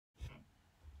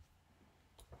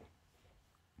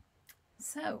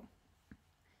So,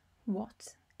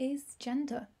 what is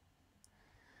gender?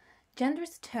 Gender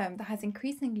is a term that has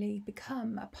increasingly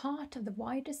become a part of the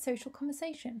wider social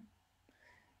conversation.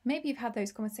 Maybe you've had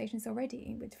those conversations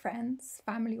already with friends,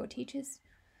 family, or teachers.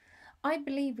 I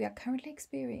believe we are currently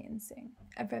experiencing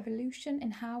a revolution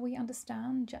in how we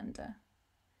understand gender.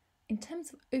 In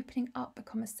terms of opening up a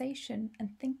conversation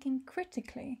and thinking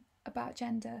critically about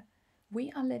gender,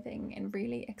 we are living in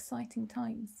really exciting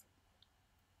times.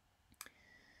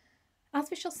 As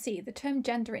we shall see, the term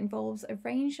gender involves a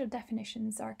range of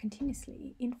definitions that are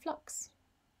continuously in flux,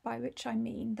 by which I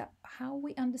mean that how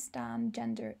we understand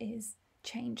gender is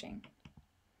changing.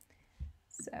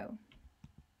 So,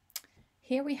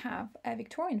 here we have a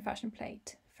Victorian fashion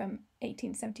plate from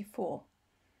 1874,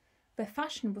 where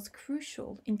fashion was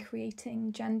crucial in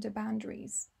creating gender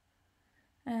boundaries.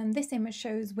 And this image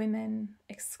shows women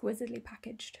exquisitely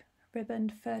packaged,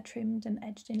 ribboned, fur-trimmed and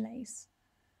edged in lace.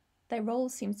 Their role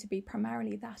seems to be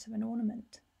primarily that of an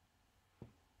ornament.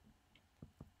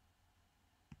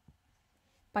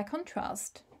 By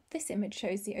contrast, this image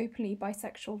shows the openly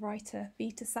bisexual writer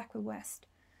Vita Sackville-West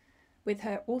with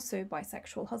her also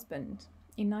bisexual husband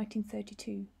in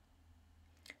 1932.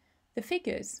 The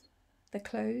figures, the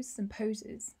clothes and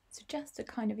poses suggest a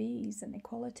kind of ease and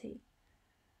equality,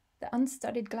 the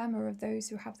unstudied glamour of those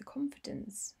who have the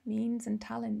confidence, means and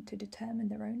talent to determine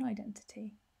their own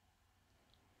identity.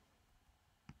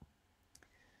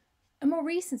 A more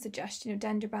recent suggestion of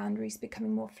gender boundaries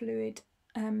becoming more fluid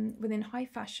within high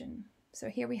fashion. So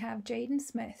here we have Jaden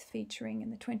Smith featuring in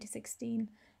the 2016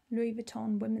 Louis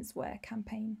Vuitton women's wear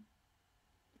campaign.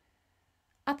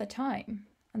 At the time,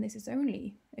 and this is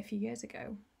only a few years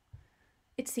ago,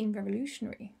 it seemed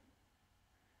revolutionary.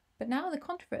 But now the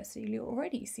controversy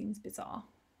already seems bizarre.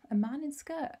 A man in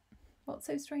skirt. What's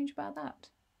so strange about that?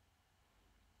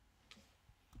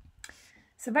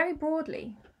 So very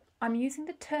broadly, I'm using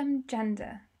the term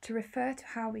gender to refer to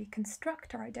how we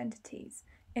construct our identities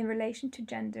in relation to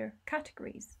gender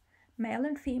categories, male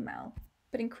and female,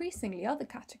 but increasingly other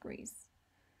categories,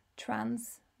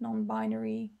 trans,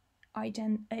 non-binary,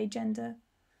 agender.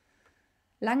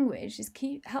 Language is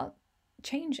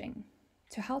changing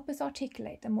to help us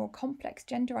articulate a more complex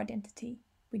gender identity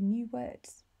with new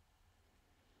words.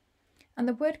 And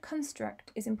the word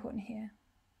construct is important here.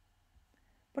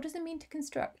 What does it mean to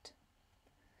construct?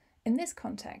 In this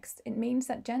context, it means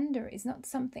that gender is not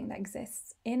something that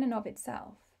exists in and of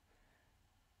itself,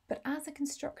 but as a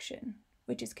construction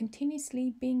which is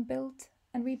continuously being built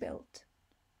and rebuilt.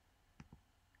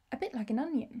 A bit like an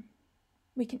onion,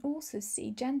 we can also see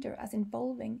gender as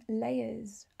involving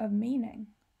layers of meaning.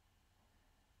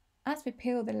 As we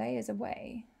peel the layers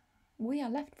away, we are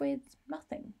left with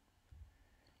nothing.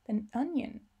 The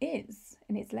onion is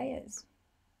in its layers.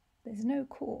 There's no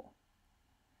core.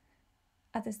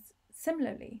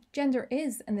 Similarly, gender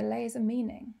is in the layers of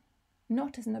meaning,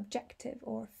 not as an objective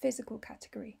or physical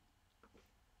category.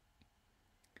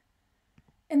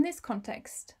 In this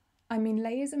context, I mean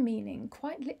layers of meaning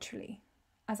quite literally,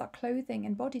 as our clothing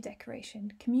and body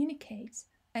decoration communicate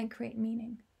and create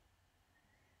meaning.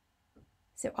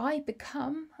 So I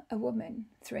become a woman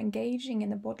through engaging in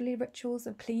the bodily rituals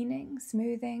of cleaning,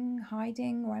 smoothing,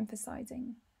 hiding, or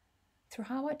emphasizing, through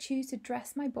how I choose to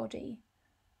dress my body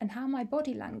and how my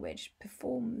body language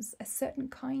performs a certain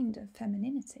kind of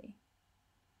femininity.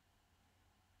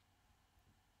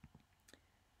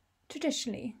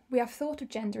 Traditionally, we have thought of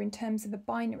gender in terms of a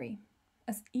binary,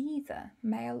 as either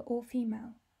male or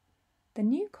female. The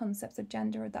new concepts of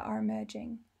gender that are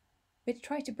emerging, which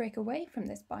try to break away from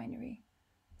this binary,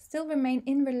 still remain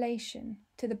in relation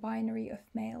to the binary of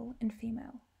male and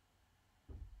female.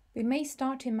 We may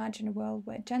start to imagine a world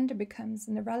where gender becomes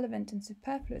an irrelevant and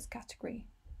superfluous category,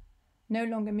 no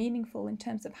longer meaningful in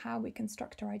terms of how we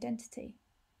construct our identity.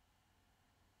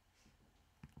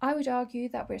 I would argue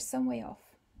that we're some way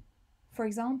off. For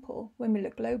example, when we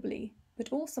look globally,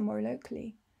 but also more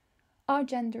locally, our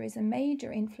gender is a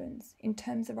major influence in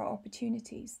terms of our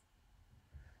opportunities.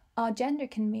 Our gender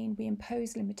can mean we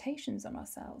impose limitations on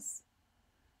ourselves,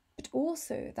 but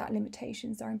also that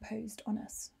limitations are imposed on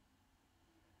us.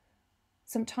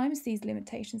 Sometimes these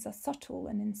limitations are subtle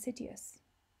and insidious,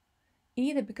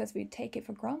 either because we take it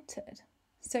for granted.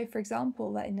 So, for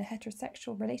example, that in a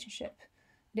heterosexual relationship,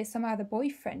 it is somehow the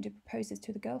boyfriend who proposes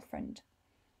to the girlfriend.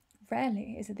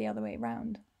 Rarely is it the other way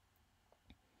around.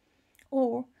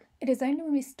 Or it is only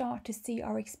when we start to see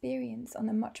our experience on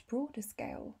a much broader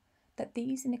scale that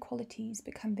these inequalities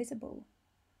become visible.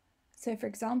 So, for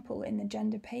example, in the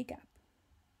gender pay gap.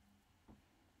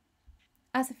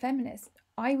 As a feminist,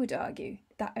 I would argue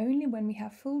that only when we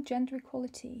have full gender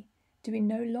equality do we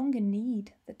no longer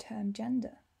need the term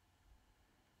gender.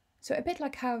 So a bit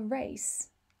like how race,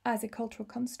 as a cultural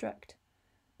construct,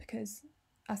 because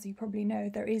as you probably know,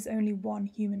 there is only one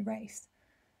human race,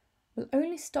 will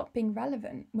only stop being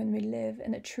relevant when we live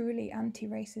in a truly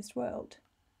anti-racist world.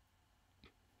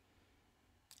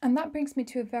 And that brings me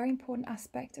to a very important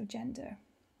aspect of gender: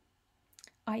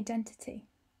 identity.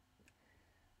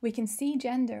 We can see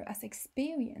gender as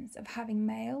experience of having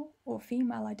male or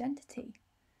female identity,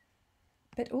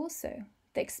 but also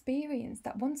the experience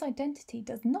that one's identity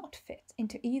does not fit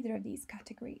into either of these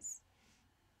categories.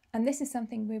 And this is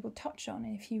something we will touch on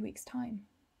in a few weeks' time.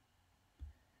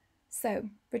 So,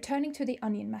 returning to the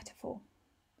onion metaphor.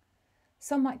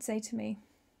 Some might say to me,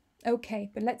 okay,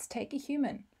 but let's take a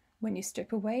human. When you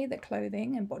strip away the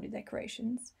clothing and body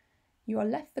decorations, you are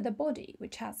left with a body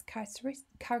which has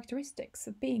characteristics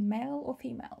of being male or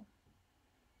female.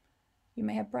 You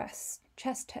may have breasts,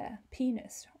 chest hair,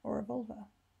 penis, or a vulva.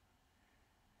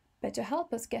 But to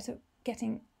help us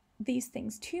getting these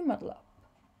things to muddle up,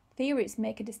 theories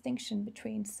make a distinction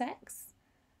between sex,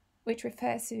 which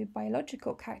refers to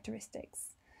biological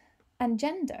characteristics, and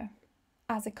gender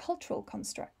as a cultural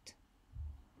construct.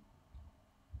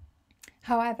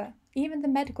 However, even the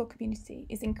medical community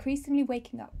is increasingly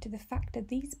waking up to the fact that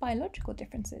these biological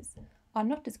differences are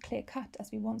not as clear-cut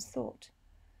as we once thought.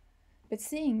 But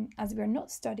seeing as we are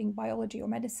not studying biology or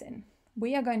medicine,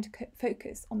 we are going to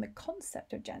focus on the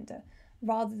concept of gender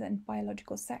rather than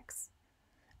biological sex,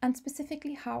 and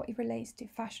specifically how it relates to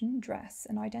fashion, dress,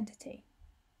 and identity.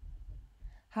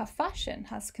 How fashion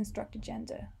has constructed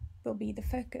gender will be the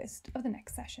focus of the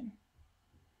next session.